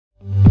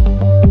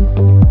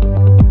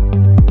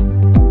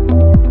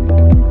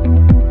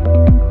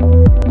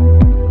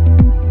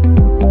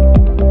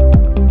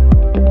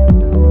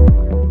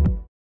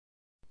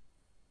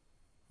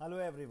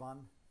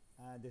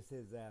This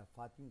is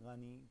Fatim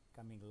Ghani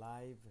coming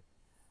live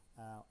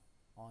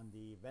on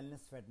the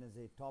Wellness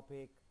Wednesday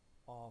topic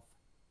of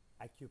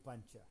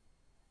acupuncture.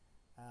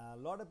 A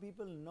lot of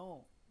people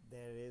know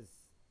there is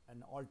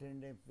an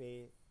alternative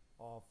way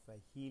of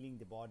healing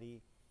the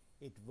body.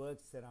 It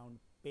works around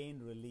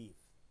pain relief.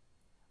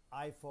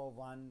 I, for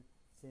one,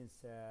 since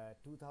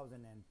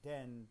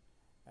 2010,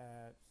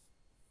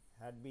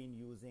 had been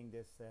using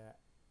this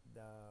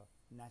the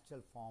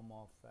natural form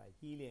of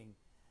healing.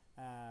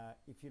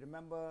 If you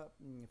remember,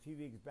 a few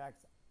weeks back,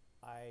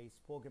 I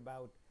spoke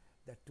about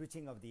the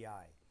twitching of the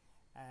eye,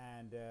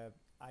 and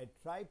I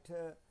tried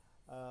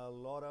a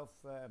lot of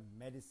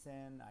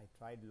medicine. I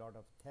tried a lot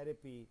of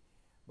therapy,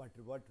 but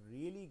what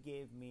really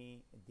gave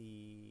me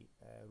the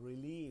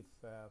relief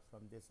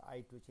from this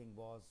eye twitching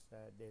was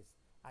this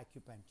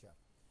acupuncture.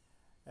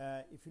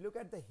 If you look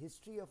at the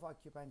history of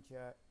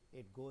acupuncture,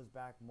 it goes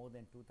back more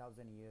than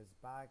 2000 years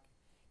back.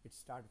 It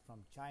started from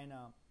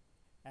China,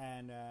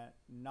 and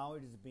now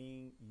it is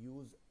being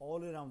used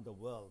all around the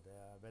world,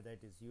 whether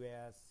it is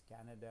US,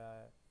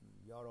 Canada,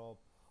 Europe,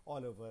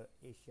 all over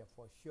Asia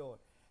for sure,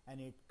 and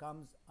it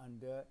comes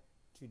under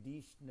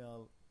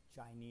traditional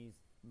Chinese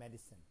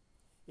medicine.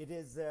 It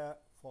is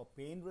for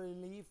pain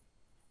relief,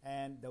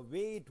 and the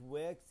way it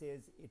works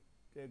is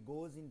it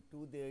goes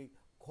into the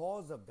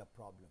cause of the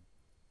problem,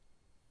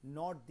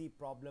 not the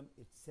problem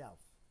itself,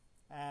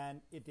 and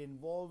it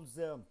involves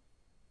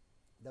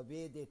the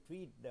way they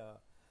treat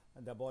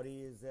the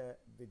body is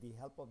with the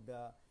help of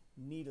the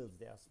needles.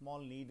 They are small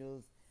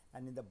needles,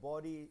 and in the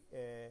body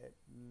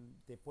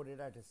they put it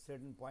at a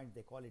certain point.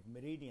 They call it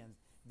meridians.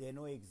 They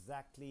know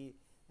exactly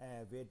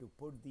where to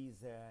put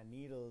these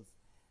needles,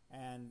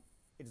 and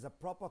it is a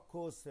proper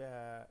course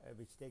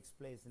which takes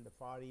place in the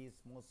Far East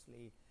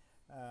mostly,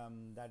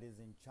 that is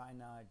in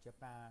China,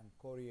 Japan,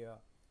 Korea,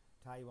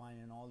 Taiwan,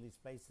 and all these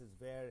places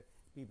where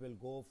people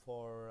go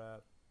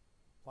for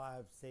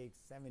 5, 6,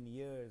 7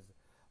 years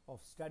of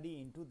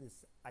study into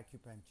this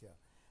acupuncture.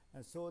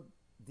 And so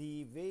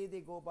the way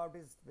they go about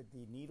is with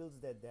the needles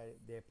that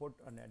they put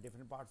on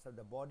different parts of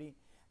the body,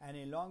 and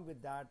along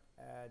with that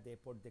they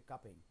put the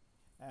cupping.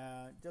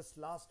 Just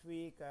last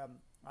week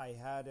I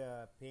had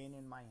a pain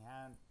in my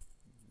hand.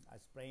 I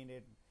sprained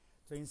it.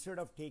 So instead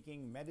of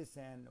taking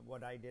medicine,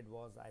 what I did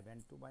was I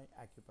went to my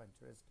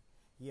acupuncturist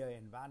here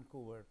in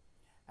Vancouver,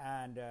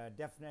 and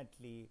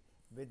definitely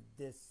with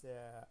this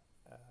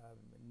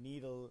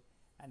needle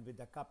and with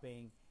the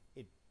cupping,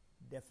 it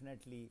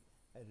definitely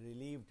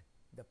relieved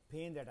the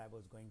pain that I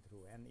was going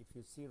through. And if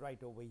you see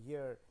right over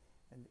here,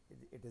 and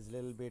it is a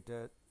little bit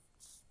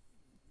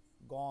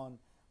gone,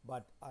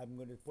 but I'm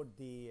going to put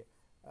the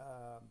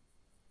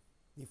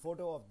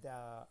photo of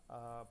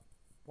the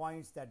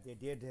points that they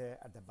did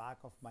at the back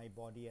of my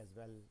body as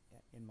well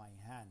in my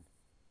hand.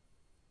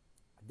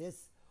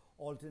 This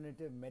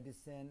alternative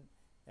medicine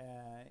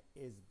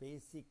is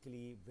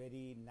basically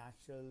very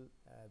natural,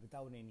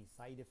 without any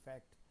side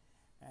effect,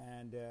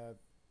 and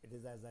it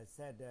is, as I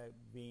said,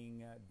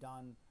 being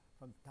done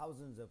from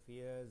thousands of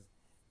years.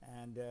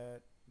 And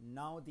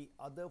now the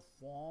other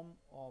form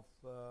of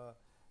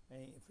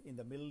in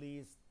the Middle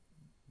East,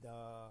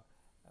 the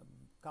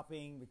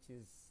cupping, which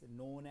is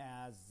known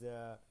as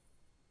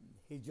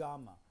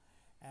hijama,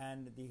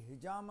 and the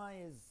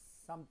hijama is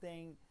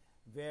something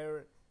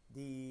where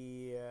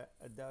the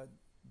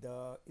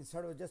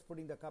instead of just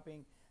putting the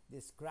cupping, they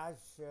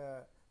scratch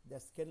the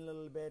skin a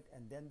little bit,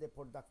 and then they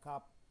put the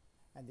cup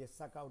and they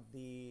suck out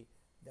the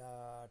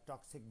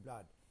toxic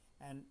blood.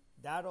 And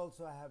that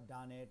also I have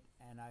done it,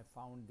 and I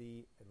found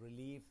the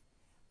relief,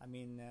 I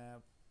mean,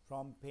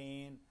 from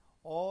pain.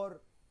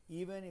 Or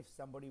even if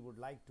somebody would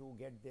like to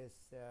get this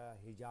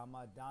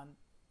hijama done,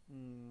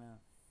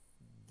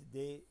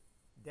 they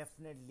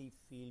definitely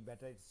feel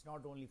better. It's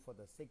not only for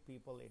the sick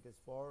people, it is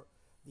for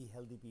the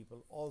healthy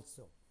people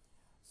also.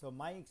 So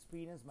my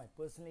experience, my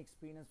personal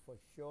experience, for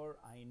sure,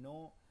 I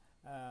know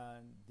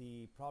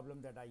the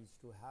problem that I used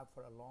to have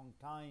for a long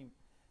time,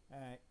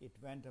 it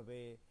went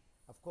away,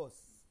 of course,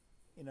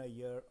 in a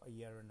year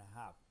and a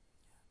half.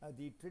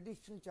 The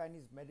traditional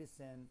Chinese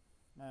medicine,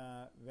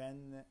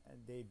 when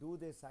they do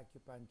this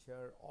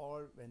acupuncture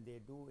or when they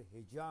do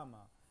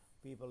hijama,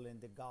 people in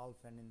the Gulf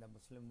and in the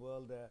Muslim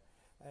world,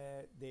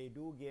 they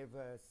do give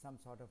some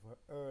sort of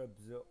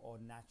herbs or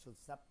natural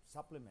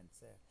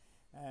supplements.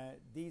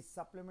 These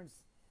supplements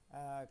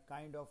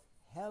kind of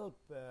help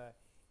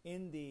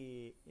in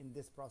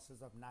this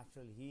process of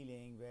natural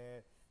healing,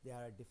 where there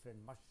are different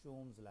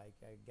mushrooms like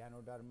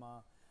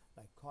Ganoderma,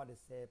 like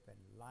cordyceps and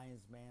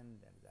lion's mane,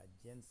 and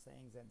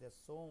ginsengs, and there's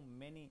so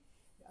many,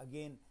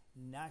 again,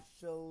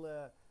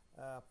 natural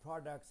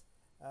products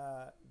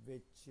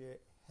which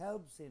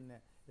helps in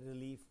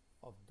relief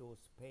of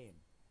those pain.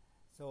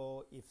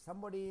 So if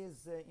somebody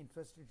is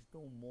interested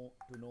to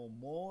know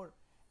more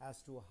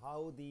as to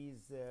how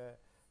these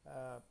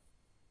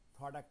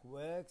product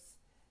works,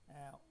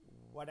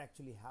 what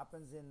actually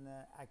happens in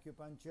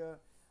acupuncture,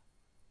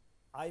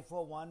 I,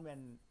 for one,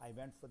 when I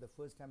went for the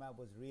first time, I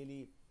was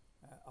really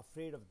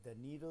afraid of the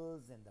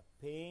needles and the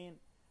pain,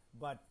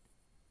 but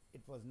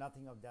it was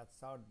nothing of that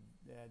sort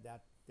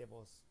that there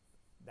was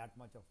that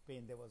much of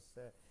pain. There was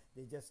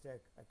they just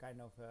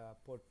kind of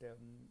put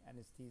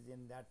anesthesia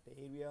in that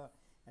area,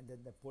 and then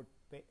they put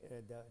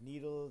the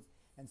needles,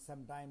 and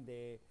sometimes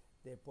they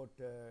put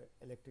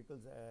electrical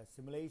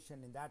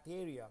simulation in that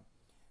area.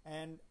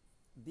 And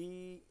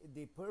the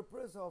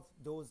purpose of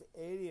those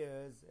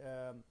areas,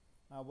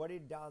 what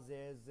it does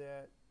is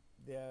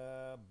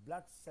the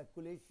blood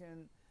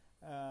circulation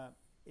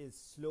is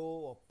slow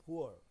or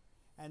poor,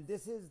 and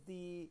this is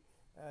the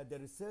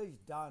research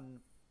done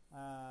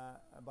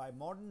by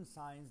modern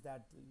science,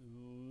 that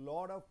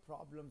lot of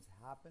problems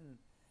happen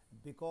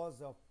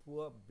because of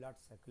poor blood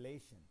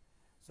circulation.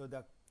 So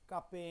the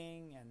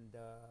cupping and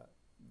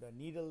the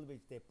needle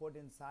which they put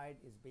inside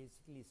is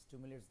basically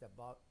stimulates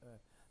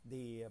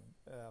the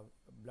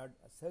blood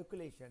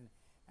circulation,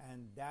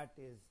 and that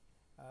is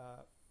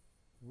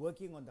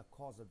working on the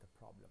cause of the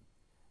problem.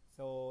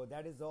 So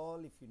that is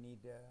all. If you need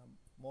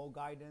more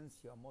guidance,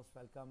 you are most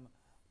welcome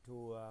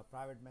to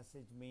private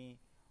message me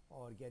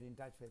or get in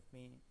touch with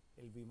me.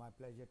 It'll be my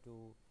pleasure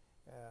to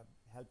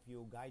help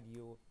you, guide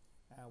you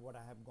what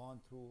I have gone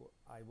through.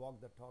 I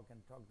walk the talk and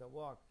talk the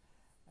walk,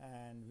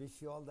 and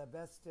wish you all the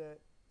best.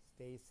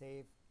 Stay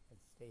safe and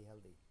stay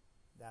healthy.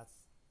 That's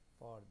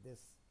for this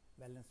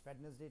Wellness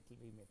Wednesday till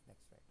we meet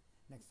next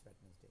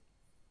Wednesday.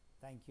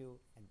 Thank you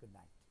and good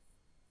night.